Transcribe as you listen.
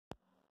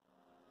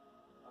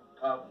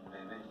Pardon,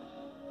 Mimi.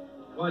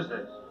 Who is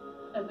this?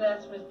 And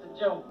that's Mr.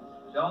 Jones.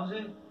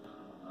 Jonesy?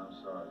 I'm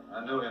sorry.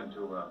 I knew him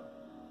too well.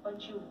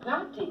 But you've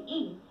got to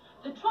eat.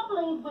 The trouble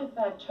ain't with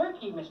that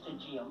turkey, Mr.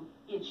 Jim.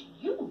 It's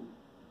you.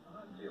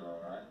 I feel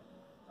all right.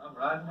 I'm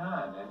riding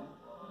high, Mimi.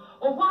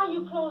 Or why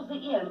you close the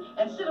inn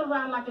and sit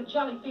around like a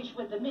jellyfish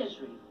with the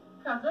misery?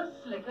 'Cause a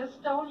slicker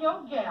stole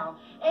your gal,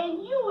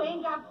 and you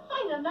ain't got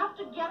fight enough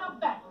to get her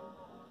back.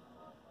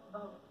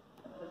 Oh,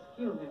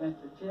 excuse me,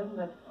 Mr. Jim,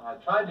 but... I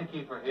tried to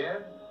keep her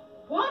here.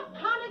 What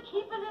kind of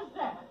keeping is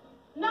that?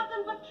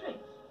 Nothing but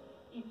tricks.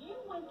 If you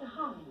went to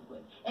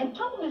Hollywood and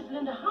told Miss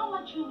Linda how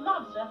much you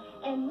loves her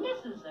and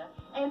misses her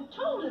and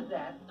told her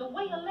that the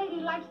way a lady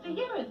likes to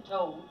hear it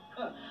told,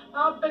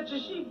 I'll bet you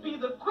she'd be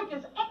the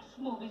quickest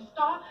ex-movie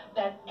star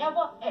that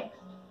ever exed.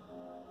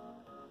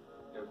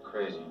 You're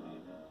crazy, Mimi.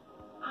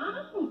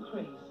 I'm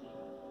crazy.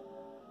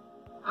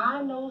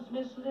 I knows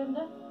Miss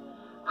Linda.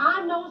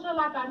 I knows her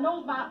like I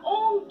knows my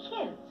own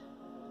kids.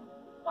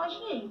 Why,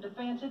 she ain't the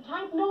fancy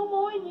type no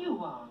more than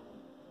you are.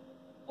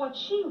 What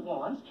she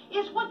wants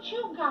is what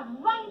you got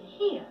right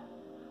here.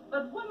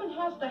 But women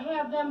has to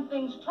have them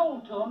things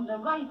told to them the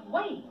right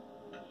way.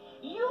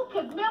 You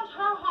could melt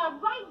her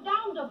heart right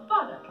down to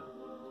butter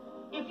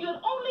if you'd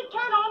only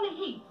turn on the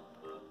heat.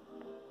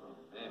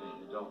 Maybe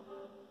you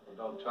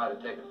don't try to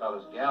take a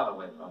fellow's gal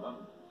away from him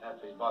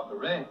after he's bought the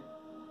ring.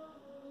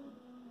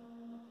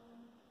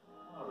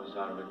 Or as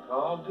I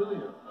recall, do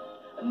you?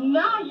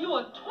 Now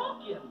you're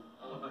talking.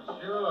 Oh,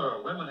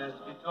 sure. Women has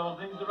to be told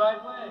things the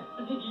right way.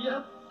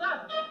 Yes,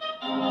 sir.